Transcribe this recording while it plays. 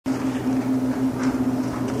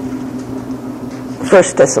1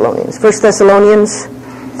 Thessalonians? 1 Thessalonians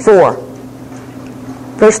 4.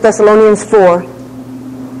 1 Thessalonians 4.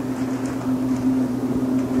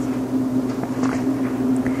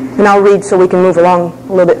 And I'll read so we can move along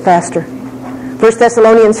a little bit faster. 1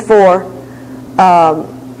 Thessalonians 4,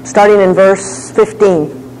 starting in verse 15.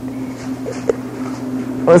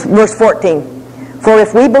 Verse 14. For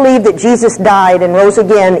if we believe that Jesus died and rose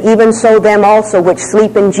again, even so them also which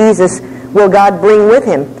sleep in Jesus will God bring with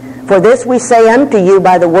him. For this we say unto you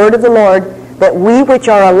by the word of the Lord, that we which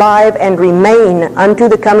are alive and remain unto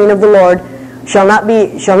the coming of the Lord shall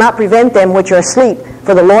not prevent them which are asleep.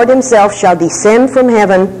 For the Lord himself shall descend from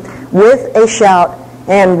heaven with a shout,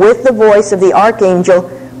 and with the voice of the archangel,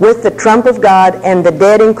 with the trump of God, and the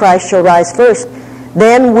dead in Christ shall rise first.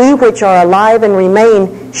 Then we which are alive and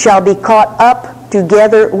remain shall be caught up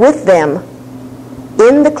together with them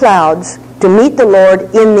in the clouds to meet the Lord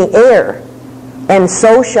in the air, and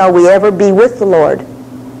so shall we ever be with the Lord.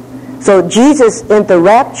 So Jesus in the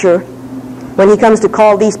rapture, when he comes to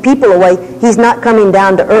call these people away, he's not coming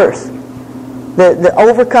down to earth. The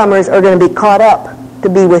overcomers are going to be caught up to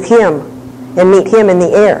be with him and meet him in the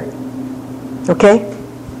air. Okay?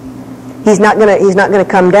 He's not going to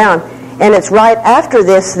come down. And it's right after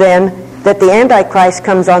this then that the Antichrist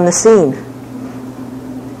comes on the scene.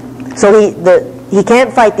 So he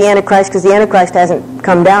can't fight the Antichrist because the Antichrist hasn't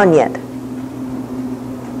come down yet.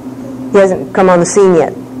 He hasn't come on the scene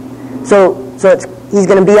yet. So he's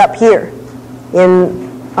going to be up here in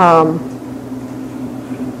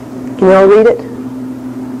can you all read it?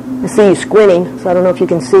 I see you squinting, so I don't know if you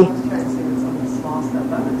can see.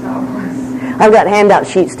 I've got handout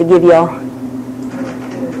sheets to give y'all.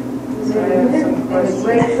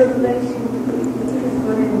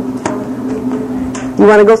 You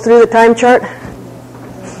want to go through the time chart?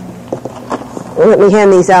 Well, let me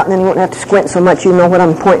hand these out, and then you won't have to squint so much. You know what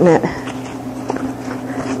I'm pointing at.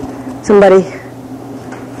 Somebody.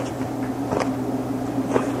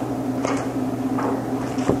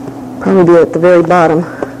 Probably be at the very bottom.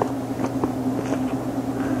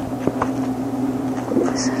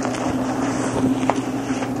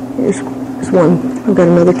 Here's one. I've got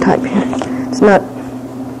another type here. It's not.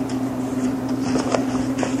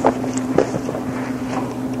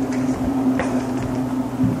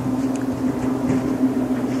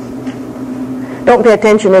 Don't pay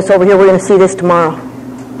attention to this over here. We're going to see this tomorrow.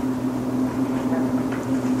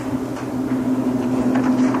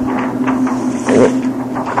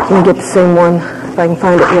 Let me get the same one if I can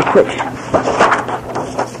find it real quick.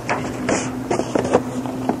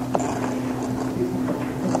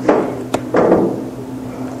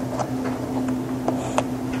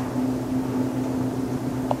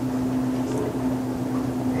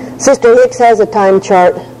 Sister Hicks has a time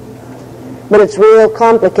chart, but it's real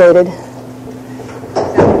complicated.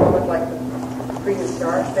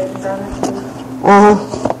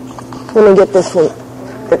 Let me get this one.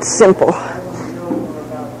 It's simple.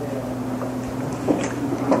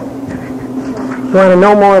 You want to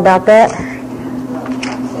know more about that?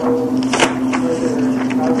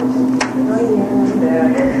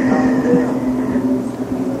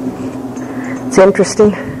 It's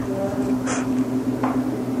interesting.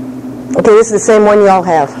 Okay, this is the same one you all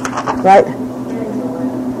have, right?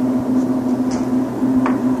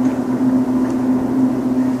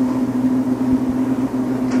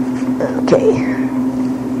 Okay.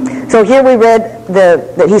 So here we read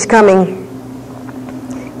that he's coming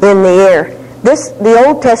in the air. The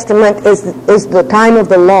Old Testament is the time of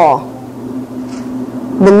the law.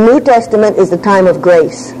 The New Testament is the time of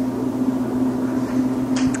grace.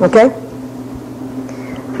 Okay?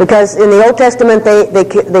 Because in the Old Testament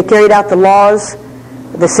they carried out the laws,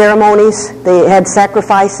 the ceremonies, they had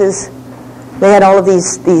sacrifices, they had all of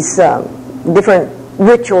these different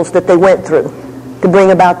rituals that they went through to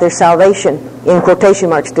bring about their salvation, in quotation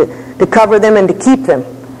marks, to cover them and to keep them.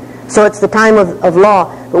 So it's the time of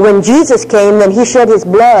law. But when Jesus came, then he shed his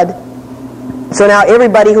blood. So now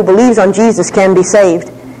everybody who believes on Jesus can be saved.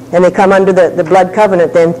 And they come under the blood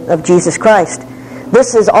covenant then of Jesus Christ.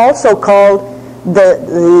 This is also called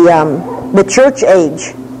the church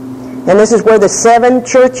age. And this is where the 7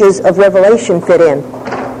 churches of Revelation fit in.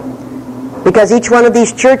 Because each one of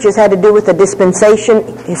these churches had to do with a dispensation,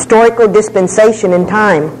 historical dispensation in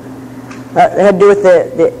time. It had to do with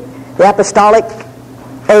the apostolic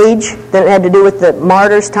age, then it had to do with the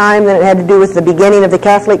martyrs' time, then it had to do with the beginning of the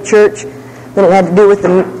Catholic Church, then it had to do with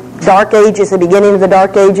the Dark Ages, the beginning of the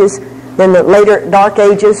Dark Ages, then the later Dark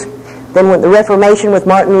Ages, then with the Reformation with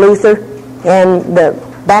Martin Luther, and the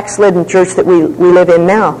backslidden church that we live in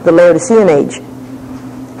now, the Laodicean age.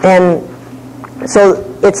 And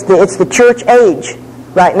so it's the church age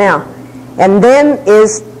right now. And then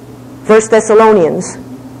is 1 Thessalonians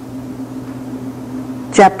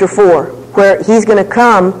chapter 4, where he's going to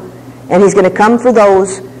come, and he's going to come for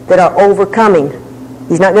those that are overcoming.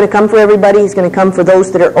 He's not going to come for everybody. He's going to come for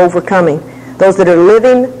those that are overcoming, those that are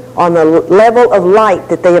living on the level of light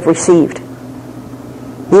that they have received.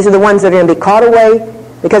 These are the ones that are going to be caught away,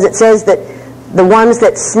 because it says that the ones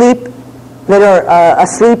that sleep, that are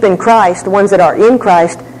asleep in Christ, the ones that are in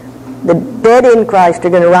Christ, the dead in Christ are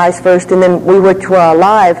going to rise first, and then we which are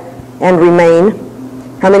alive and remain.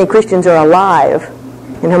 How many Christians are alive,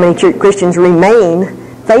 and how many Christians remain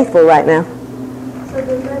faithful right now? So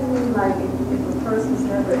does that mean, like, if a person's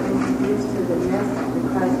never introduced to the message, the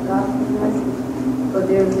Christ gospel message, but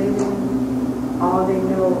they're living all they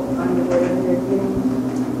know under whatever they're getting,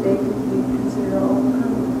 they could be considered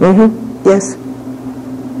overcoming? Yes.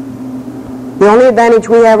 The only advantage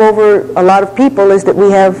we have over a lot of people is that we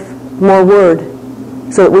have more word,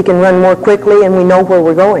 so that we can run more quickly and we know where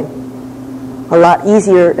we're going. A lot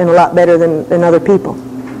easier and a lot better than other people.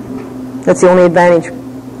 That's the only advantage.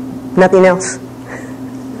 Nothing else.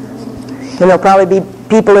 And there'll probably be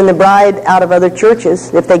people in the bride out of other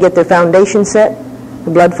churches. If they get their foundation set,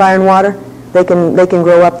 the blood, fire, and water, they can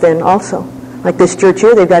grow up then also. Like this church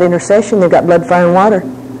here, they've got intercession, they've got blood, fire, and water.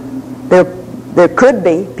 There could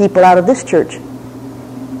be people out of this church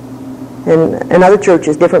and other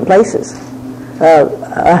churches, different places.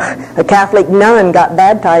 A Catholic nun got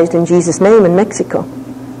baptized in Jesus' name in Mexico.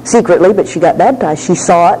 Secretly, but she got baptized. She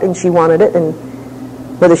saw it and she wanted it, and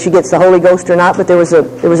whether she gets the Holy Ghost or not, but there was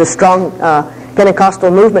a strong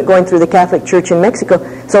Pentecostal movement going through the Catholic Church in Mexico.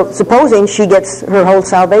 So supposing she gets her whole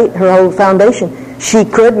foundation, she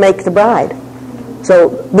could make the bride. So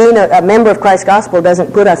being a member of Christ's gospel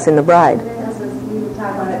doesn't put us in the bride. You were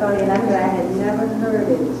talking about it earlier, and I said I had never heard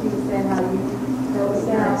it. She was saying how you know it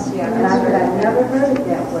sounds. Yeah, and I said I never heard it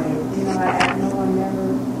that way. You know, no one never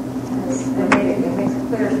has. It makes it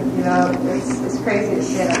clear. You know, it's crazy to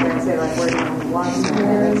stand up there and say like we're the only ones. It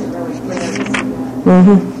makes it really clear.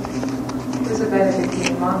 There's a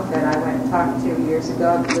Benedictine monk that I went and talked to years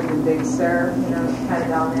ago. He lived in Big Sur, you know, kind of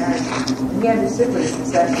down there. And he understood what his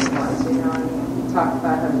possession was, you know. And he talked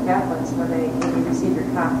about how the Catholics, when you receive your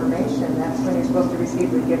confirmation, that's when you're supposed to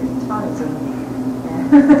receive the gift of tongues. And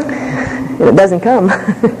it doesn't come.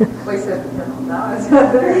 Well, he said, no, it's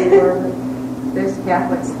not there anymore. But there's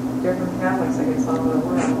Catholics, different Catholics, I guess, all over the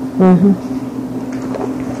world.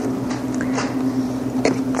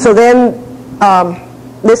 So then,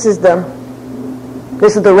 this is the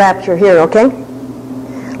rapture here, okay?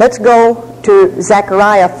 Let's go to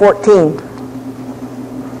Zechariah 14,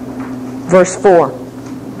 verse 4.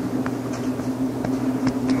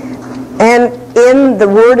 And in the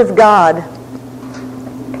Word of God,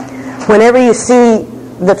 whenever you see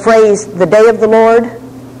the phrase, the day of the Lord,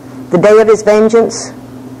 the day of His vengeance,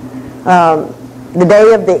 the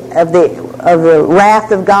day of the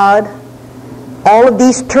wrath of God, all of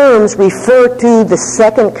these terms refer to the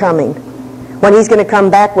second coming, when He's going to come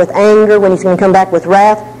back with anger, when He's going to come back with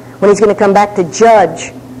wrath, when He's going to come back to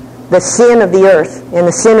judge the sin of the earth and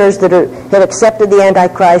the sinners that have accepted the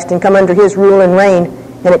Antichrist and come under His rule and reign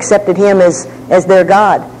and accepted Him as their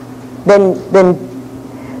God.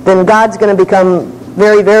 Then God's going to become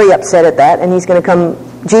very, very upset at that, and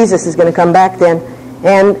Jesus is going to come back then.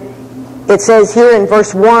 And it says here in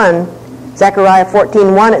verse 1, Zechariah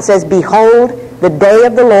 14:1, it says, "Behold, the day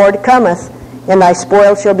of the Lord cometh, and thy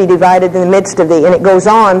spoil shall be divided in the midst of thee." And it goes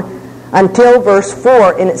on until verse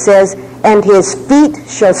 4, and it says, "And his feet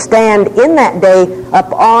shall stand in that day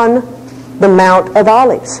upon the Mount of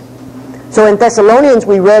Olives." So in Thessalonians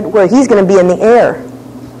we read where he's going to be in the air.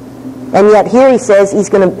 And yet here he says his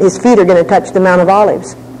feet are going to touch the Mount of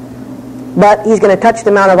Olives. But he's going to touch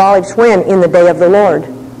the Mount of Olives when? In the day of the Lord.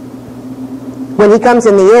 When he comes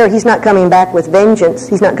in the air, he's not coming back with vengeance.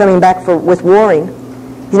 He's not coming back with warring.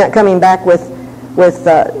 He's not coming back with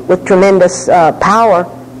tremendous power.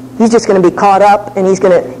 He's just going to be caught up, and he's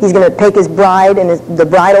going to take his bride and the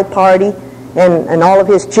bridal party and all of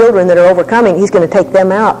his children that are overcoming. He's going to take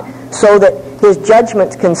them out so that his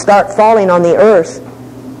judgments can start falling on the earth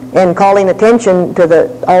and calling attention to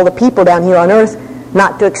all the people down here on earth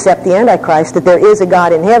not to accept the Antichrist, that there is a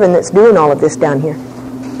God in heaven that's doing all of this down here.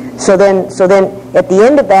 So then at the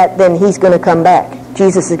end of that, then he's going to come back.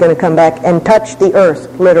 Jesus is going to come back and touch the earth,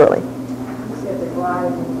 literally. You said the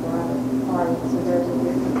bride and the bridal party, so there's a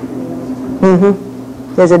difference between those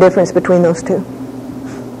two. There's a difference between those two.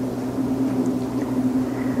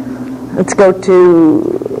 Let's go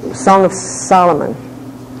to Song of Solomon.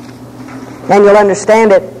 And you'll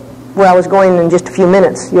understand it where I was going in just a few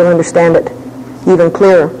minutes. You'll understand it even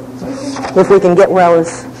clearer if we can get where I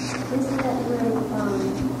was. Isn't that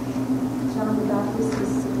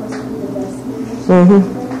In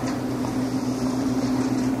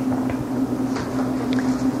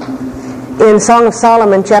Song of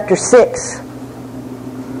Solomon, chapter 6,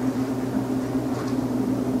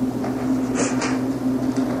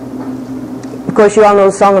 of course, you all know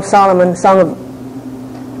the Song of Solomon. The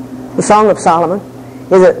Song of Solomon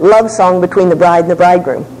is a love song between the bride and the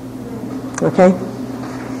bridegroom. Okay?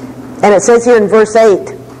 And it says here in verse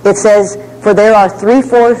 8, it says, "For there are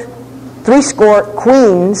threescore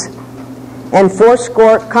queens, and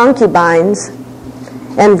fourscore concubines,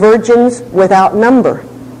 and virgins without number.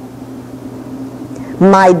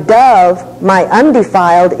 My dove, my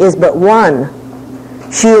undefiled, is but one.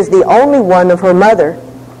 She is the only one of her mother.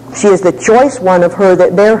 She is the choice one of her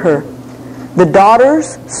that bare her. The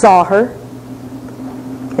daughters saw her."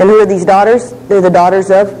 And who are these daughters? They're the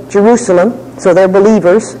daughters of Jerusalem, so they're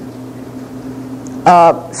believers.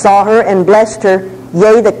 "Saw her and blessed her,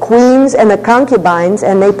 yea, the queens and the concubines,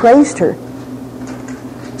 and they praised her."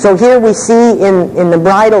 So here we see in the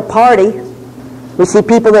bridal party, we see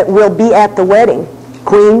people that will be at the wedding.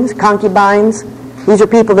 Queens, concubines, these are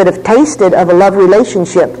people that have tasted of a love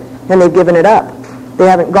relationship and they've given it up. They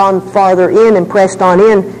haven't gone farther in and pressed on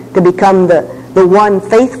in to become the one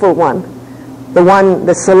faithful one,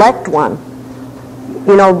 the select one.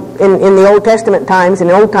 You know, in the Old Testament times, in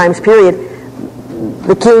the old times period,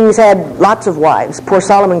 the kings had lots of wives. Poor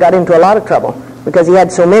Solomon got into a lot of trouble because he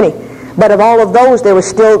had so many. But of all of those, there was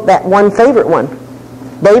still that one favorite one.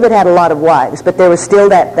 David had a lot of wives, but there was still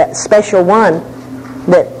that special one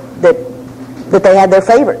that they had their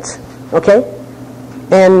favorites. Okay?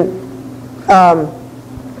 And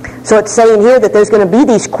so it's saying here that there's going to be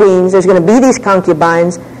these queens, there's going to be these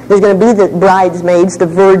concubines, there's going to be the bridesmaids, the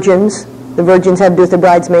virgins. The virgins have to do with the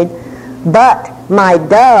bridesmaid. But my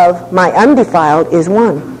dove, my undefiled, is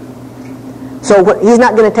one. So he's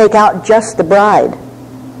not going to take out just the bride.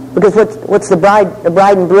 Because what's the bride? The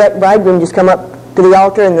bride and bridegroom just come up to the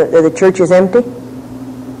altar and the church is empty?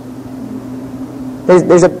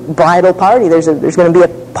 There's a bridal party. There's going to be a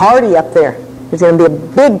party up there. There's going to be a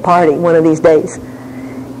big party one of these days.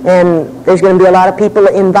 And there's going to be a lot of people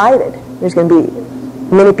invited. There's going to be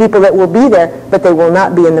many people that will be there, but they will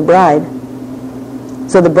not be in the bride.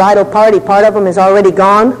 So the bridal party, part of them is already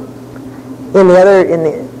gone.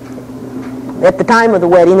 At the time of the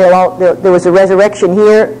wedding, there was a resurrection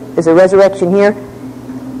here. There's a resurrection here,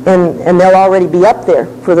 and they'll already be up there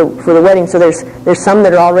for the wedding. So there's some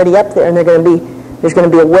that are already up there, and there's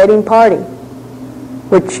going to be a wedding party,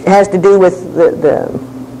 which has to do with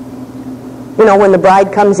when the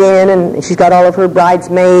bride comes in and she's got all of her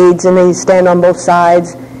bridesmaids and they stand on both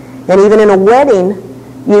sides. And even in a wedding,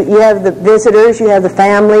 you have the visitors, you have the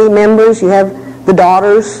family members, you have the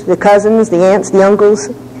daughters, the cousins, the aunts, the uncles.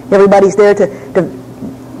 Everybody's there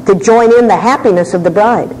to join in the happiness of the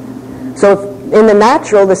bride. So in the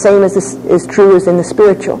natural, the same is true as in the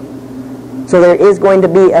spiritual. So there is going to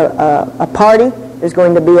be a party, there's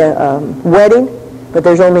going to be a wedding, but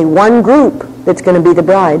there's only one group that's going to be the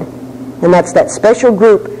bride. And that's that special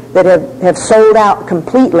group that have sold out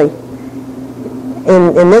completely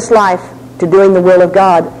in this life to doing the will of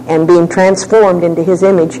God and being transformed into His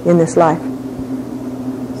image in this life. So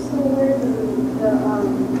where does the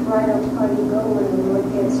bridal party go when the Lord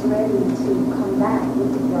gets ready to come back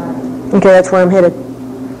with the bride? Okay, that's where I'm headed.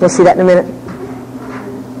 We'll see that in a minute.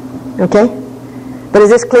 Okay? But is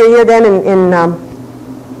this clear here then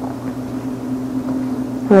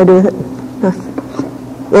what do I do with it?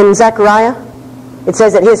 In Zechariah, it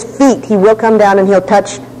says at His feet He will come down and He'll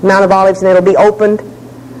touch Mount of Olives and it'll be opened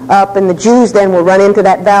up, and the Jews then will run into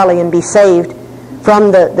that valley and be saved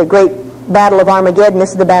from the great battle of Armageddon.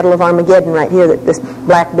 This is the battle of Armageddon right here, this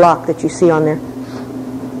black block that you see on there.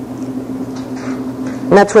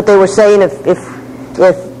 And that's what they were saying if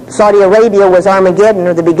Saudi Arabia was Armageddon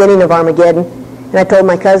or the beginning of Armageddon. And I told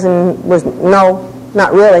my cousin, no,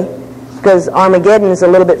 not really. Because Armageddon is a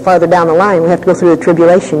little bit farther down the line. We have to go through the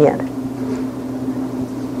tribulation yet.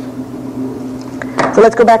 So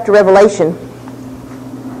let's go back to Revelation.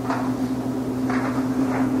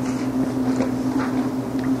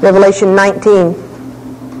 Revelation 19.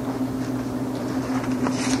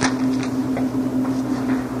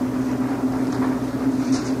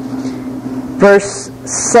 Verse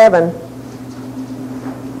 7.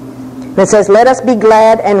 And it says, "Let us be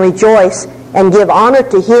glad and rejoice and give honor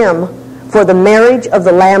to Him, for the marriage of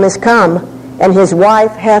the Lamb is come, and His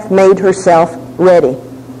wife hath made herself ready.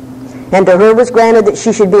 And to her was granted that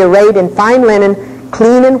she should be arrayed in fine linen,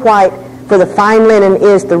 clean and white, for the fine linen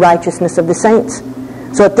is the righteousness of the saints."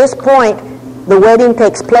 So at this point, the wedding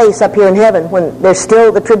takes place up here in heaven, when there's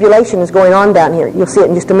still the tribulation is going on down here. You'll see it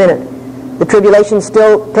in just a minute. The tribulation is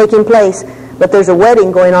still taking place, But there's a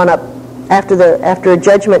wedding going on up after a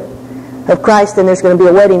judgment of Christ, and there's going to be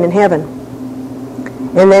a wedding in heaven.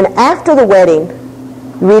 And then after the wedding,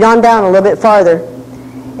 read on down a little bit farther,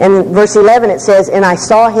 and in verse 11 it says, "And I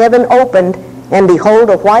saw heaven opened, and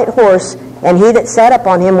behold a white horse, and he that sat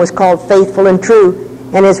upon him was called Faithful and True,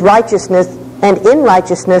 and his righteousness, and in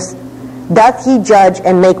righteousness doth he judge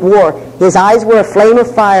and make war. His eyes were a flame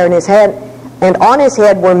of fire, and his head, and on his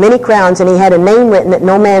head were many crowns, and he had a name written that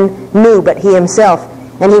no man knew but he himself.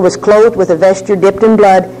 And he was clothed with a vesture dipped in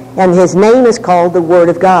blood, and his name is called the Word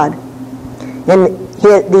of God." And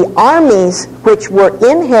the armies which were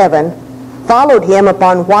in heaven followed him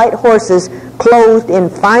upon white horses, clothed in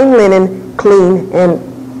fine linen,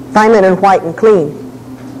 white and clean.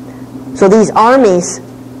 So these armies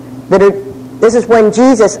this is when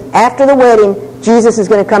Jesus, after the wedding, Jesus is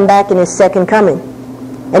going to come back in his second coming,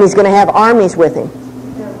 and he's going to have armies with him.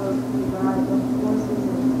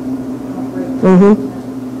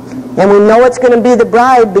 And we know it's going to be the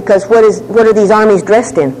bride, because what are these armies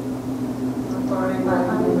dressed in?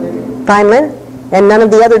 Fine linen. And none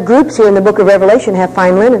of the other groups here in the book of Revelation have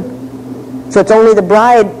fine linen. So it's only the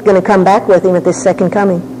bride going to come back with him at this second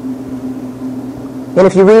coming. And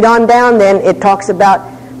if you read on down, then it talks about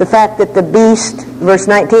the fact that the beast, verse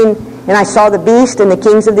 19, "And I saw the beast and the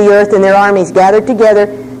kings of the earth and their armies gathered together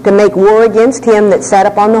to make war against him that sat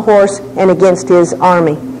upon the horse and against his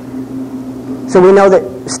army." So we know that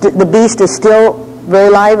the beast is still very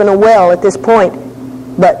alive and well at this point,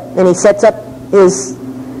 and he sets up his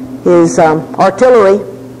artillery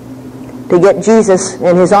to get Jesus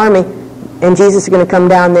and his army, and Jesus is going to come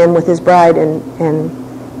down then with his bride and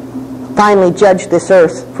finally judge this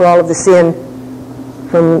earth for all of the sin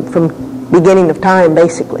from beginning of time,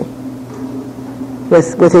 basically,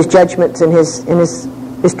 with his judgments and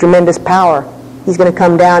his tremendous power. He's going to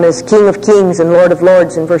come down as King of Kings and Lord of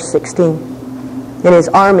Lords in verse 16. And his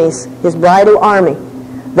armies, his bridal army.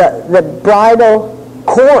 The bridal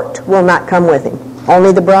court will not come with him.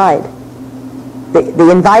 Only the bride.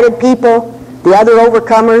 The invited people, the other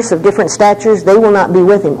overcomers of different statures, they will not be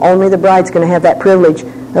with him. Only the bride's going to have that privilege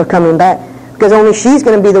of coming back. Because only she's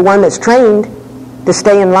going to be the one that's trained to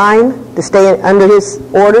stay in line, to stay under his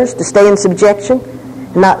orders, to stay in subjection,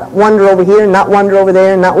 and not wander over here, and not wander over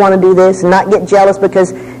there, and not want to do this, and not get jealous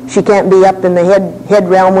because she can't be up in the head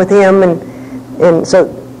realm with him. And so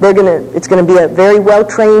it's going to be a very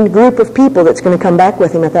well-trained group of people that's going to come back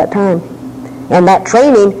with him at that time. And that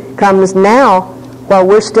training comes now while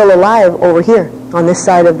we're still alive over here on this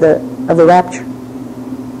side of the rapture.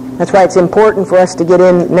 That's why it's important for us to get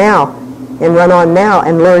in now and run on now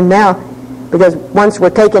and learn now, because once we're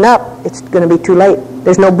taken up, it's going to be too late.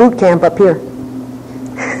 There's no boot camp up here.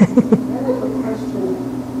 I have a question.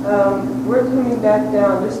 We're coming back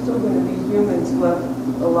down. There's still going to be humans left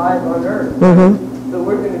alive on earth, but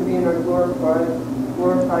we're going to be in our glorified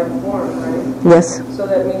form, right? Yes. So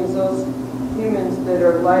that means those humans that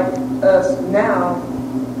are like us now,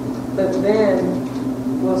 but then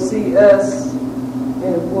will see us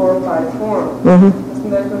in a glorified form.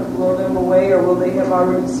 Isn't that going to blow them away, or will they have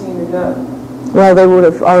already seen enough? Well, they would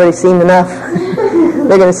have already seen enough.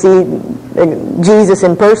 They're going to see Jesus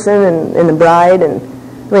in person and the bride, and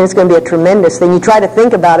I mean, it's going to be a tremendous thing. You try to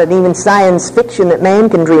think about it, even science fiction that man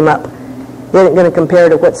can dream up, it ain't going to compare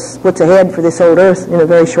to what's ahead for this old earth in a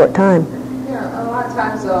very short time. Yeah, a lot of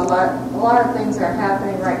times, though, a lot of things are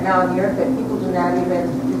happening right now on the earth that people do not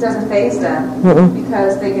even, it doesn't faze them,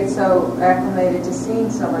 because they get so acclimated to seeing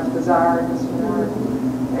so much bizarreness,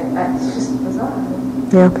 and it's just bizarre.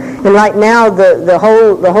 Yeah, and right now the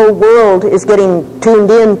whole world is getting tuned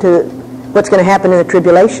in to what's going to happen in the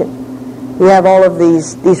tribulation. We have all of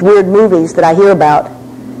these weird movies that I hear about.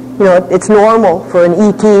 You know, it's normal for an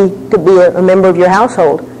ET to be a member of your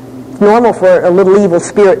household. It's normal for a little evil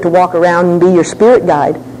spirit to walk around and be your spirit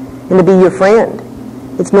guide and to be your friend.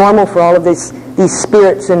 It's normal for all of these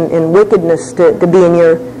spirits and wickedness to be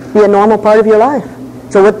a normal part of your life.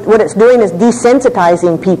 So what it's doing is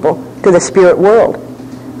desensitizing people to the spirit world.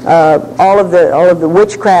 All of the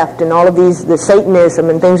witchcraft and all of the Satanism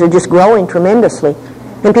and things are just growing tremendously,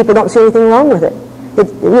 and people don't see anything wrong with it.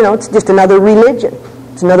 It's just another religion.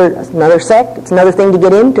 It's another sect. It's another thing to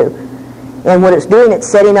get into. And what it's doing, it's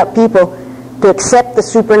setting up people to accept the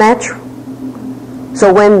supernatural.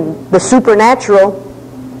 So when the supernatural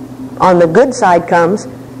on the good side comes,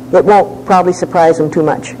 it won't probably surprise them too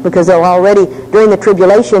much, because they'll already, during the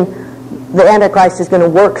tribulation, the Antichrist is going to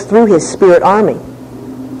work through his spirit army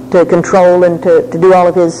to control and to do all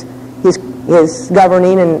of his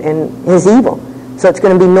governing and his evil. So it's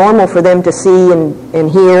going to be normal for them to see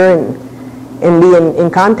and hear and be in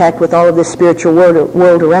contact with all of this spiritual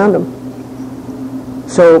world around them.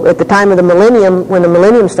 So at the time of the millennium, when the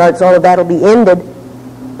millennium starts, all of that will be ended.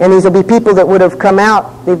 And these will be people that would have come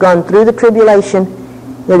out. They've gone through the tribulation.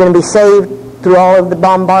 They're going to be saved through all of the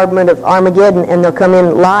bombardment of Armageddon, and they'll come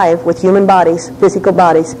in live with human bodies, physical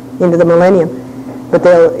bodies, into the millennium. But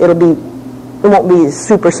it won't be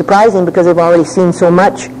super surprising because they've already seen so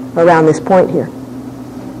much around this point here.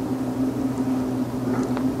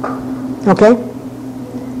 Okay?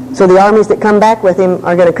 So the armies that come back with him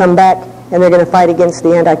are going to come back, and they're going to fight against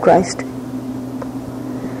the Antichrist.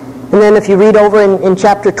 And then if you read over in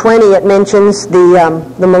chapter 20, it mentions the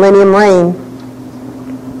millennium reign.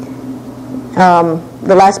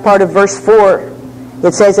 The last part of verse 4,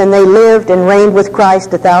 it says, "And they lived and reigned with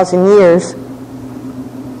Christ 1,000 years."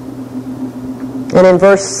 And in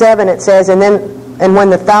verse 7 it says, "And when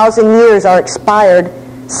the 1,000 years are expired,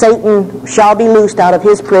 Satan shall be loosed out of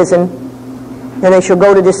his prison, and they shall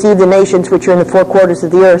go to deceive the nations which are in the four quarters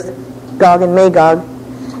of the earth, Gog and Magog."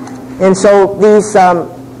 And so there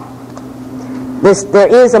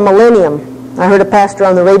is a millennium. I heard a pastor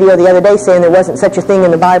on the radio the other day saying there wasn't such a thing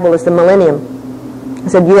in the Bible as the millennium. I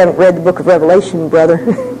said, "You haven't read the book of Revelation, brother."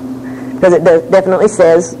 Because it definitely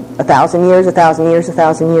says 1,000 years, 1,000 years,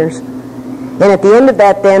 1,000 years. And at the end of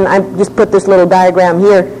that then, I just put this little diagram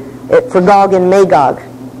here for Gog and Magog.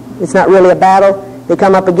 It's not really a battle. They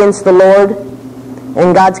come up against the Lord,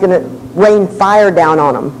 and God's going to rain fire down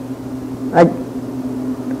on them.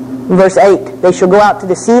 In verse 8, "They shall go out to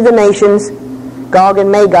deceive the nations, Gog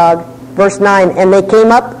and Magog." Verse 9, "And they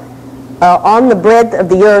came up on the breadth of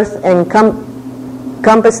the earth and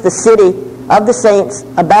compassed the city of the saints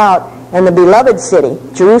about, and the beloved city,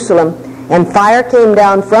 Jerusalem, and fire came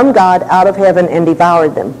down from God out of heaven and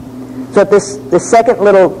devoured them." So at this second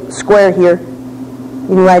little square here,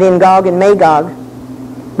 you can write in Gog and Magog.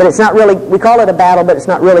 But it's not really, we call it a battle, but it's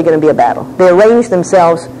not really going to be a battle. They arrange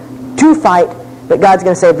themselves to fight, but God's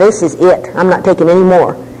going to say, "This is it. I'm not taking any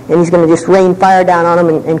more." And he's going to just rain fire down on them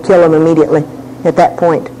and kill them immediately at that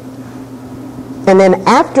point. And then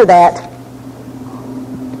after that,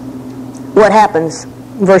 what happens?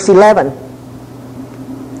 Verse 11.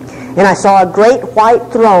 "And I saw a great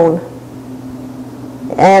white throne,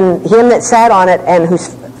 and him that sat on it, and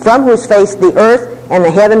from whose face the earth and the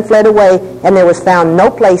heaven fled away, and there was found no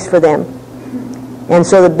place for them." And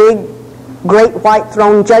so the big, great white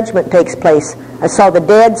throne judgment takes place. "I saw the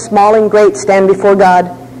dead, small and great, stand before God.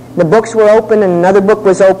 The books were open, and another book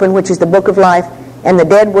was open, which is the book of life. And the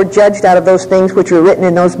dead were judged out of those things which were written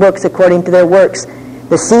in those books according to their works.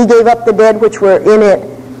 The sea gave up the dead which were in it,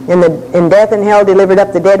 and death and hell delivered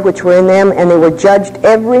up the dead which were in them, and they were judged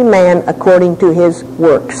every man according to his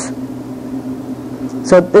works."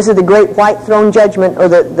 So this is the great white throne judgment, or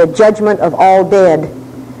the judgment of all dead,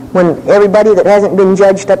 when everybody that hasn't been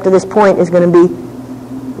judged up to this point is going to be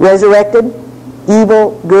resurrected,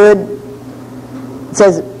 evil, good. It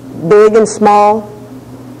says big and small,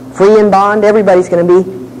 free and bond, everybody's going to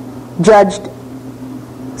be judged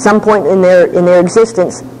some point in their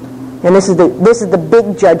existence. And this is the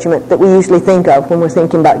big judgment that we usually think of when we're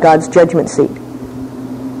thinking about God's judgment seat.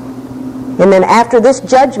 And then after this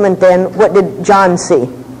judgment then, what did John see?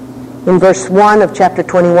 In verse 1 of chapter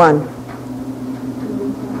 21.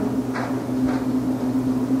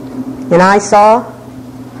 "And I saw..."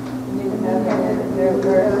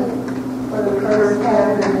 For the first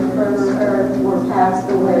heaven and the first earth were passed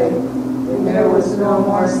away, and there was no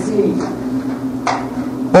more sea.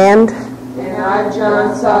 And I,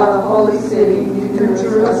 John, saw the holy city, New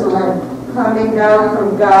Jerusalem, coming down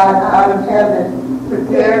from God out of heaven,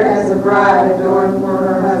 prepared as a bride adorned for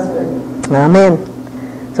her husband. Amen.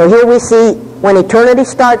 So here we see, when eternity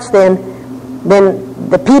starts then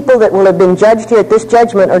the people that will have been judged here at this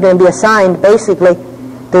judgment are going to be assigned basically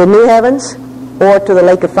to the new heavens or to the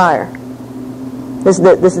lake of fire. This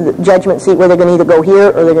is the judgment seat where they're going to either go here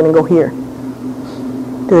or they're going to go here.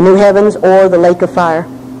 To the new heavens or the lake of fire.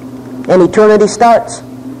 And eternity starts.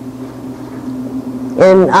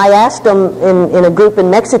 And I asked them in a group in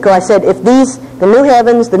Mexico, I said, if the new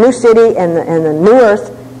heavens, the new city, and the new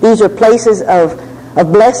earth, these are places of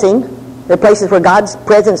blessing, they're places where God's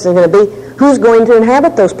presence is going to be, who's going to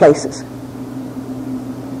inhabit those places?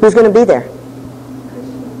 Who's going to be there?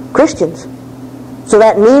 Christians. So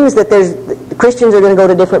that means that the Christians are going to go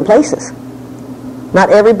to different places. Not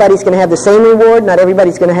everybody's going to have the same reward. Not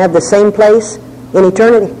everybody's going to have the same place in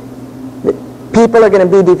eternity. People are going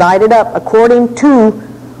to be divided up according to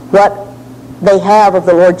what they have of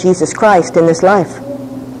the Lord Jesus Christ in this life.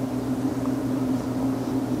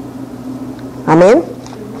 Amen?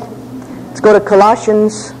 Let's go to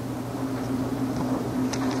Colossians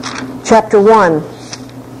chapter 1.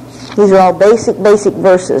 These are all basic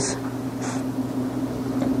verses.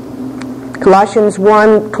 Colossians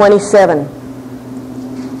 1:27.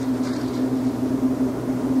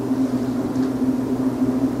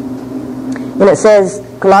 And it says,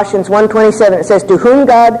 Colossians 1:27, it says, to whom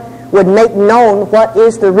God would make known what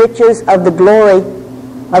is the riches of the glory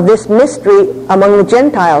of this mystery among the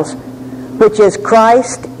Gentiles, which is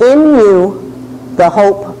Christ in you, the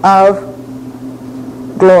hope of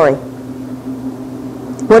glory.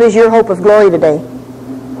 What is your hope of glory today?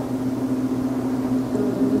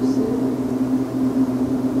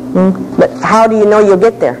 But how do you know you'll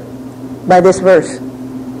get there? By this verse.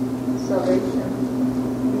 Salvation.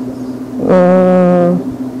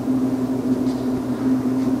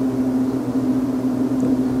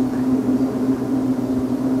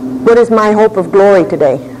 What is my hope of glory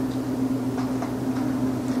today?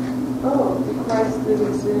 Oh, Christ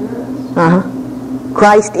lives in us. Uh-huh.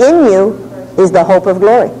 Christ in you is the hope of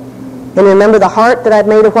glory. And remember the heart that I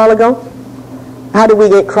made a while ago? How do we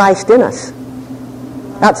get Christ in us?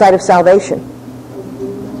 Outside of salvation.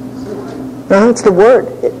 It's the Word.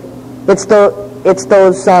 It's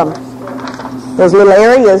those little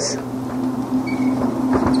areas.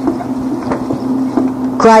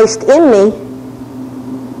 Christ in me,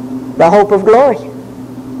 the hope of glory.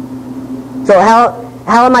 So how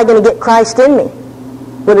am I going to get Christ in me?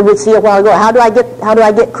 What did we see a while ago? How do I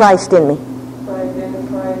get Christ in me? By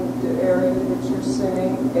identifying the area that you're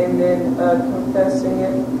sinning, and then confessing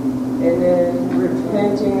it, and then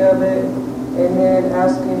repenting of it, and then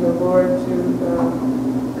asking the Lord to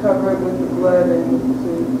cover it with the blood,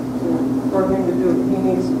 and for Him to do what He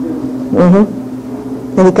needs to do.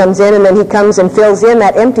 And He comes in, and then He comes and fills in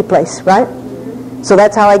that empty place, right? So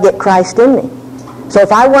that's how I get Christ in me. So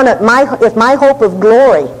if I want if my hope of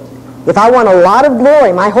glory, if I want a lot of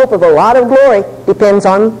glory, my hope of a lot of glory depends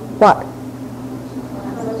on what?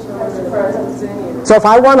 So if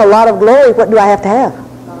I want a lot of glory, what do I have to have?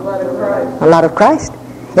 A lot of Christ. A lot of Christ.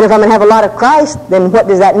 And if I'm going to have a lot of Christ, then what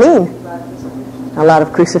does that mean? A lot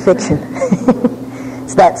of crucifixion.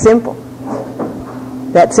 It's that simple.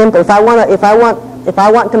 That simple. If I want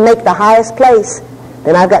to make the highest place,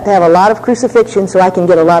 then I've got to have a lot of crucifixion so I can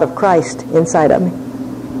get a lot of Christ inside of me.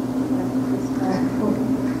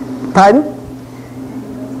 Pardon?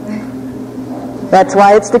 That's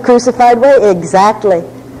why it's the crucified way? Exactly.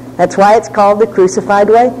 That's why it's called the crucified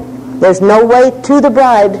way. There's no way to the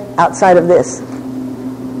bride outside of this.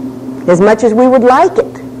 As much as we would like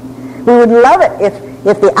it. We would love it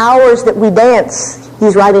if the hours that we dance,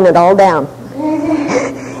 He's writing it all down.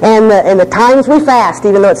 And the times we fast,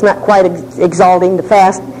 even though it's not quite exalting to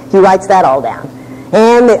fast, He writes that all down.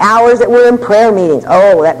 And the hours that we're in prayer meetings,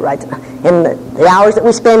 oh, that writes. And the hours that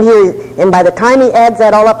we spend here, and by the time He adds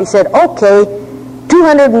that all up, He said, okay,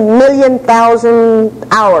 200,000,000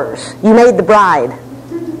 hours. You made the bride.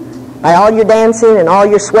 By all your dancing and all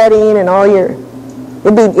your sweating and all your...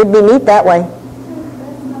 It'd be neat that way.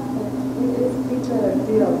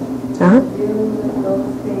 Dealing with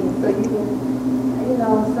those things. So you can,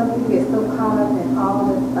 some people get so caught up in all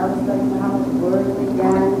this other stuff, how much work they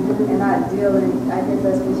got, and not dealing. I guess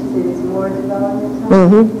that's what she said, it's more development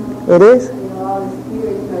time. It is. All this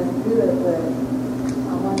theory is good, but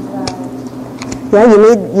on one side. Yeah,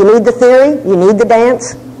 you need the theory, you need the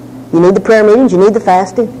dance, you need the prayer meetings, you need the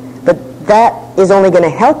fasting, but that is only going to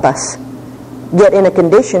help us get in a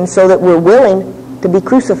condition so that we're willing to be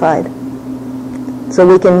crucified. So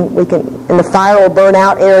we can, and the fire will burn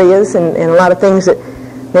out areas and a lot of things that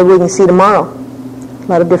maybe we can see tomorrow. A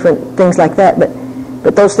lot of different things like that.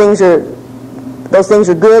 But those things are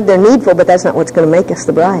good, they're needful, but that's not what's going to make us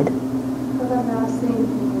the bride. Because I've seen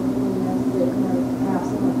people that have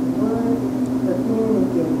so much word, but then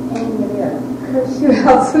they get angry, they curse you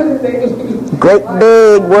out so that they leave. Great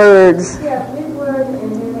big words. Yeah, big words,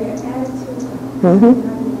 and then their attitude.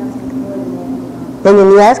 And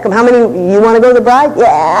then you ask them, how many, you want to go to the bride? Yeah,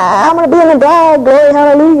 I want to be in the bride, glory,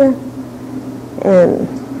 hallelujah. And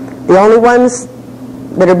the only ones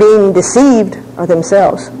that are being deceived are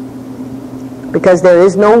themselves. Because there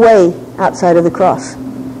is no way outside of the cross.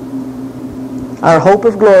 Our hope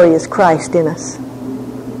of glory is Christ in us.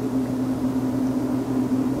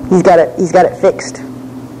 He's got it fixed.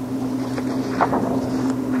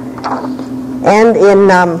 And in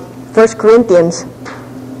 1 Corinthians,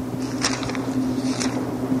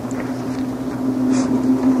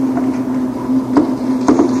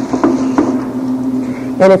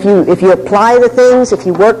 and if you apply the things, if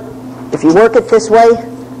you work it this way,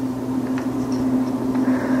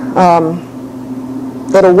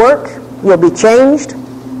 it'll work. You'll be changed,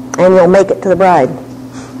 and you'll make it to the bride,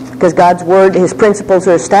 because God's word, His principles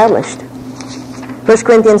are established. 1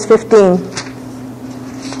 Corinthians 15.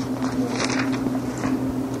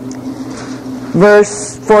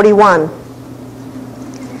 verse 41.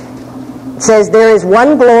 It says, there is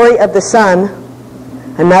one glory of the sun,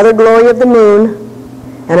 another glory of the moon,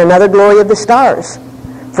 and another glory of the stars.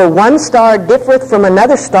 For one star differeth from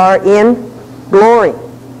another star in glory.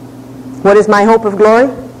 What is my hope of glory?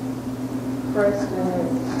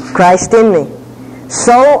 Christ in me.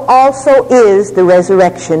 So also is the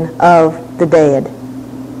resurrection of the dead.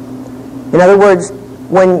 In other words,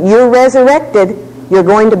 when you're resurrected, you're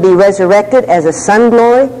going to be resurrected as a sun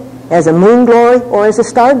glory, as a moon glory, or as a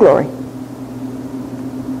star glory.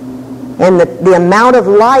 And the amount of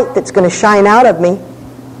light that's going to shine out of me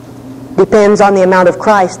depends on the amount of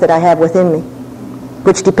Christ that I have within me,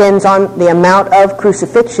 which depends on the amount of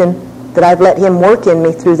crucifixion that I've let Him work in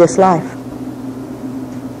me through this life.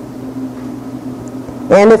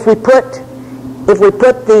 And if we put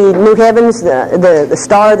the new heavens, the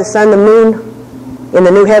star, the sun, the moon in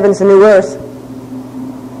the new heavens and new earth,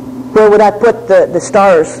 where would I put the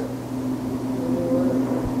stars?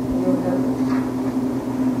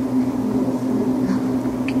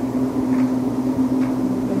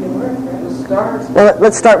 Well,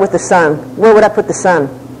 let's start with the sun. Where would I put the sun?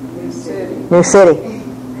 New City. New City.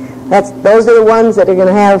 Those are the ones that are going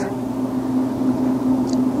to have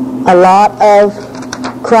a lot of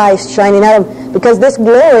Christ shining out of them, because this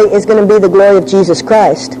glory is going to be the glory of Jesus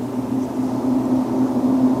Christ.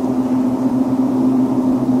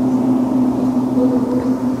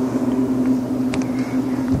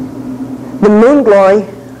 The moon glory.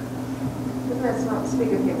 Doesn't that not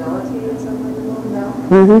speak of humility or something? No.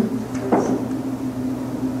 Mm-hmm.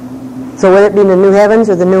 So would it be the new heavens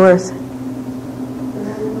or the new earth?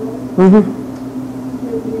 Mm-hmm.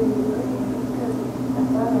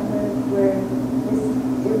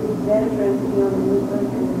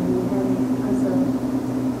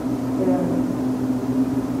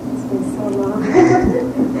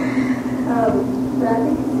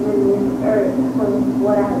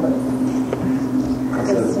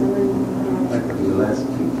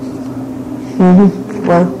 Mm-hmm.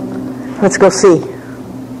 Well, let's go see.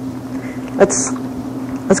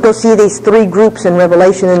 Let's go see these three groups in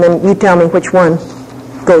Revelation, and then you tell me which one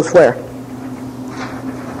goes where.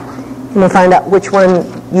 I'm going to find out which one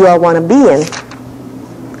you all want to be in.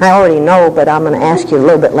 I already know, but I'm going to ask you a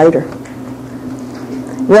little bit later.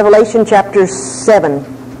 Revelation chapter 7.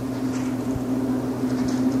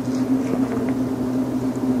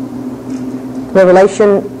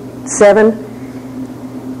 Revelation 7,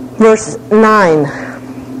 verse 9.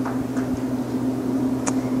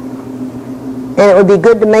 And it would be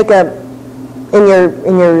good to make in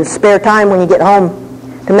your spare time when you get home,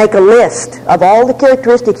 to make a list of all the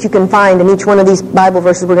characteristics you can find in each one of these Bible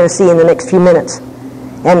verses we're going to see in the next few minutes,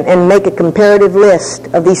 and make a comparative list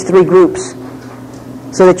of these three groups,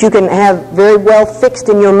 so that you can have very well fixed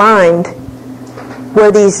in your mind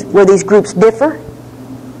where these groups differ,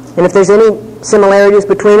 and if there's any similarities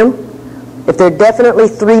between them, if they're definitely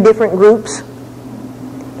three different groups,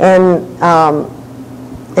 and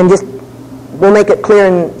just we'll make it clear,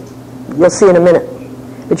 and you'll see in a minute.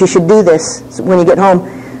 But you should do this when you get home,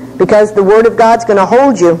 because the Word of God's going to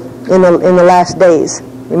hold you in the last days.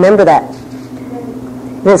 Remember that.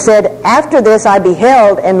 And it said, after this I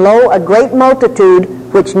beheld, and lo, a great multitude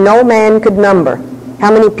which no man could number.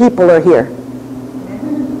 How many people are here?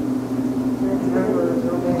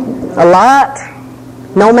 A lot.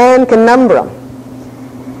 No man can number them.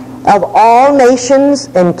 Of all nations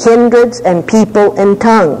and kindreds and people and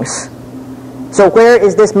tongues. So where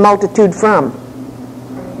is this multitude from?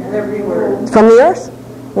 Everywhere. It's from the earth.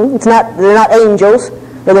 They're not angels,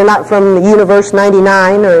 or they're not from the universe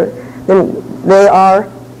 99, or they are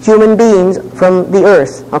human beings from the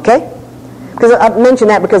earth. Okay? Because I mention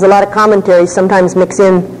that because a lot of commentaries sometimes mix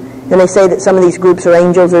in, and they say that some of these groups are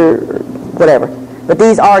angels or whatever. But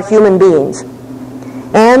these are human beings.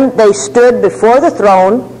 And they stood before the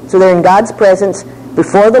throne, so they're in God's presence,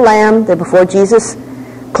 before the Lamb, they're before Jesus,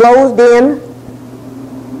 clothed in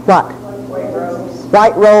what?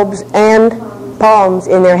 White robes and palms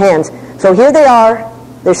in their hands. So here they are,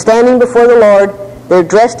 they're standing before the Lord, they're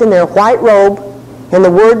dressed in their white robe, and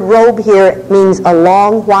the word robe here means a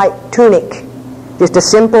long white tunic, just a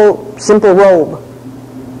simple robe.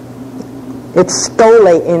 It's stole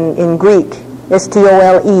in Greek,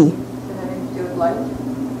 S-T-O-L-E.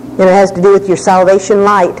 And it has to do with your salvation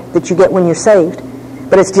light that you get when you're saved.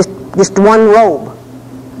 But it's just one robe,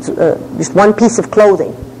 just one piece of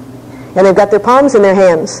clothing. And they've got their palms in their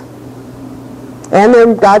hands. And they're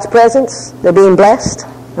in God's presence. They're being blessed.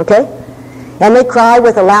 Okay? And they cry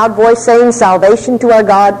with a loud voice, saying, salvation to our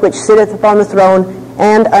God, which sitteth upon the throne,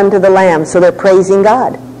 and unto the Lamb. So they're praising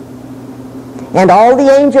God. And all the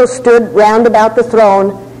angels stood round about the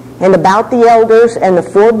throne and about the elders and the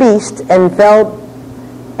four beasts, and fell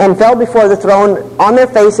before the throne on their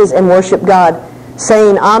faces and worshipped God,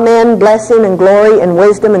 saying, Amen, blessing and glory and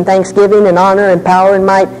wisdom and thanksgiving and honor and power and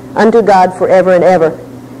might unto God forever and ever.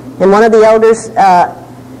 And one of the elders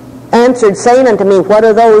answered, saying unto me, What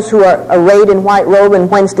are those who are arrayed in white robe, and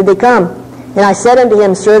whence did they come? And I said unto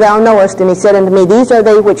him, Sir, thou knowest. And he said unto me, These are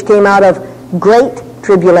they which came out of great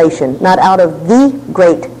tribulation, not out of the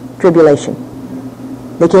great tribulation.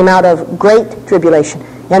 They came out of great tribulation.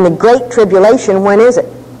 And the great tribulation, when is it?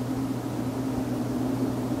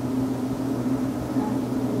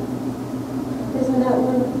 Isn't that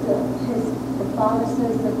when the Father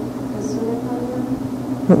says that the sooner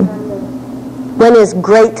comes? When is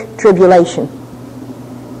great tribulation?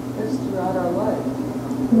 It's throughout our life.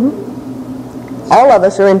 All of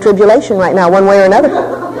us are in tribulation right now, one way or another.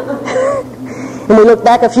 And we look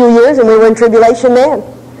back a few years and we were in tribulation then.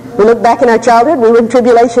 We look back in our childhood, we were in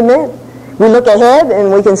tribulation then. We look ahead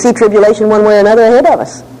and we can see tribulation one way or another ahead of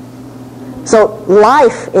us. So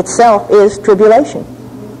life itself is tribulation.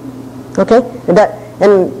 Okay?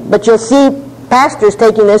 But you'll see pastors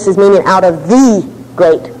taking this as meaning out of the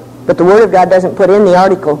great. But the Word of God doesn't put in the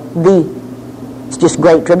article the. It's just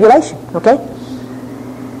great tribulation. Okay?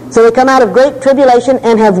 So they come out of great tribulation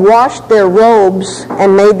and have washed their robes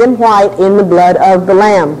and made them white in the blood of the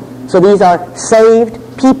Lamb. So these are saved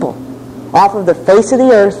people off of the face of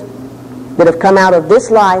the earth that have come out of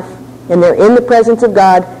this life, and they're in the presence of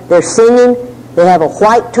God. They're singing. They have a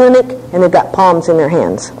white tunic, and they've got palms in their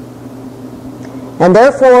hands. And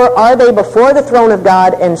therefore are they before the throne of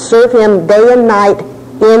God, and serve Him day and night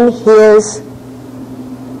in His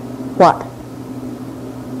what?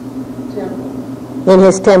 In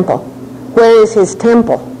His temple. Where is His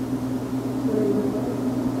temple?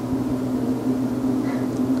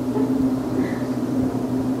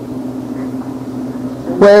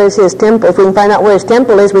 Where is His temple? If we can find out where His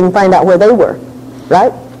temple is, we can find out where they were.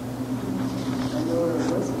 Right?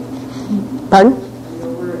 Pardon?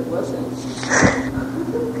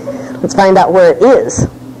 Let's find out where it is.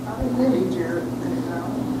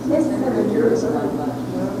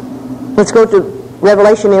 Let's go to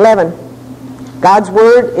Revelation 11. God's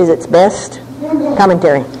Word is its best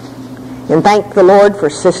commentary. And thank the Lord for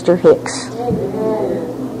Sister Hicks.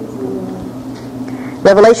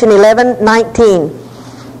 Revelation 11:19.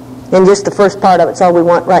 And just the first part of it's all we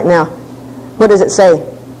want right now. What does it say?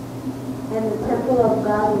 And the temple of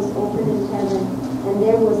God was open in heaven, and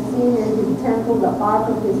there was seen in His temple the ark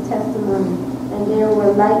of His testimony, and there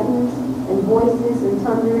were lightnings and voices and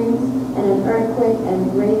thunderings and an earthquake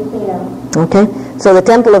and great hail. Okay, so the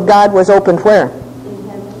temple of God was opened where? In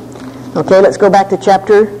heaven. Okay, let's go back to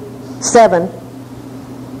chapter 7.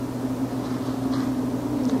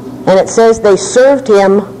 And it says they served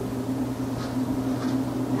Him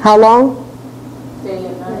how long? Day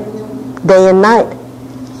and night. Day and night.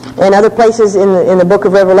 In other places in the book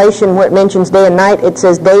of Revelation where it mentions day and night, it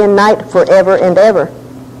says day and night forever and ever.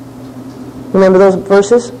 Remember those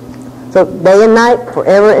verses? So day and night,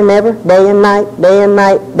 forever and ever, day and night, day and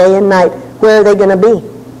night, day and night. Where are they going to be?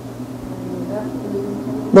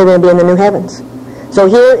 They're going to be in the new heavens. So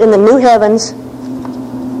here in the new heavens,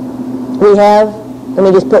 we have, let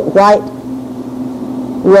me just put white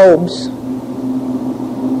robes.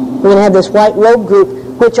 We're going to have this white robe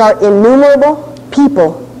group, which are innumerable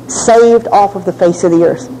people saved off of the face of the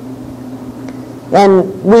earth.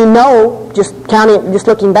 And we know, just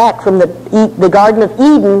looking back from the Garden of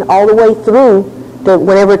Eden all the way through to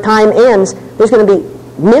whenever time ends, there's going to be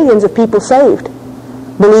millions of people saved,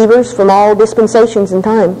 believers from all dispensations in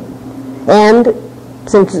time. And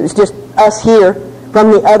since it's just us here,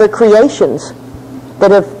 from the other creations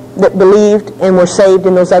that believed and were saved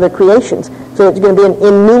in those other creations. So it's going to be an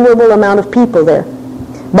innumerable amount of people there.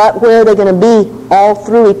 But where are they going to be all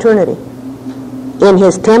through eternity? In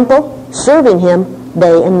His temple, serving Him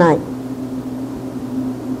day and night.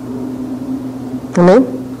 Amen?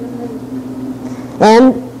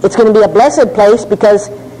 And it's going to be a blessed place because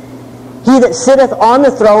He that sitteth on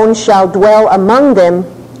the throne shall dwell among them.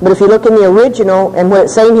 But if you look in the original, and what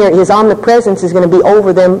it's saying here, His omnipresence is going to be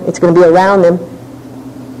over them. It's going to be around them.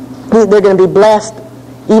 They're going to be blessed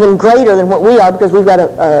even greater than what we are, because we've got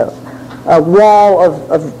a wall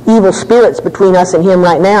of evil spirits between us and Him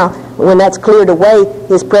right now. When that's cleared away,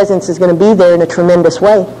 His presence is going to be there in a tremendous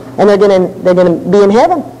way. And they're going to be in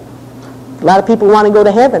heaven. A lot of people want to go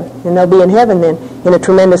to heaven, and they'll be in heaven then, in a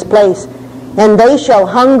tremendous place. And they shall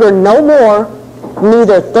hunger no more,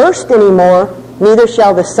 neither thirst any more, neither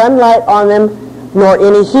shall the sunlight on them, nor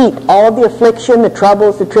any heat. All of the affliction, the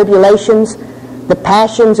troubles, the tribulations, the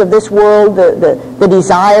passions of this world, the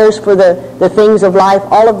desires for the things of life,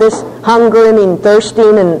 all of this hungering and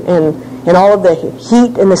thirsting and all of the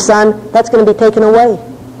heat and the sun, that's going to be taken away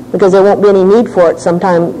because there won't be any need for it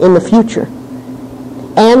sometime in the future.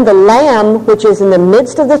 And the Lamb, which is in the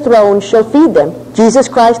midst of the throne, shall feed them. Jesus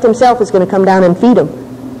Christ himself is going to come down and feed them.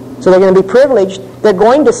 So they're going to be privileged. They're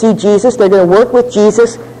going to see Jesus. They're going to work with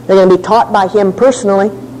Jesus. They're going to be taught by him personally,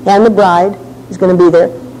 and the bride is going to be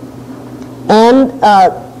there. And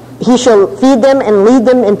he shall feed them and lead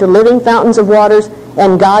them into living fountains of waters,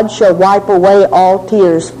 and God shall wipe away all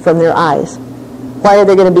tears from their eyes. Why are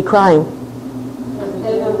they going to be crying?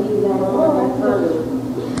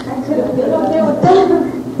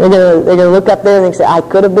 They're going to look up there and they say, I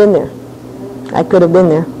could have been there. I could have been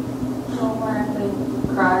there. Well, why aren't they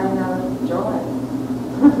crying out of joy?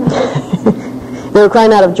 If they were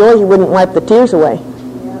crying out of joy, he wouldn't wipe the tears away.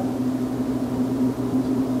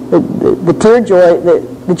 The tear joy,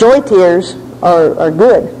 the joy tears are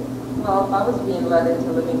good. Well, if I was being led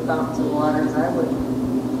into living fountains of waters, I would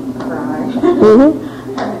cry.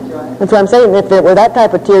 Mm-hmm. I would enjoy it. That's what I'm saying. If it were that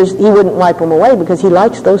type of tears, he wouldn't wipe them away because he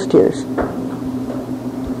likes those tears.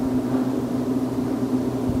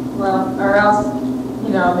 Well, or else,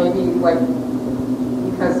 maybe like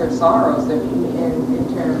because their sorrows,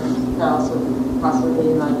 in terms of also possibly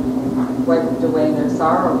being like wiped away their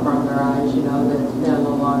sorrow from their eyes, that they'll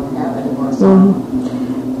no longer have any more sorrow.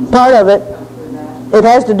 Mm-hmm. Part of it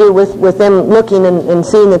has to do with them looking and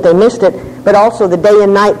seeing that they missed it, but also the day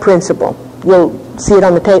and night principle. You'll see it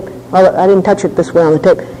on the tape. Oh, I didn't touch it this way on the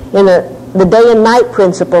tape. In the day and night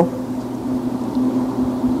principle,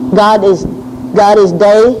 God is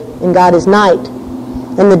day and God is night.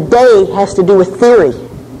 And the day has to do with theory.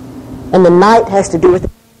 And the night has to do with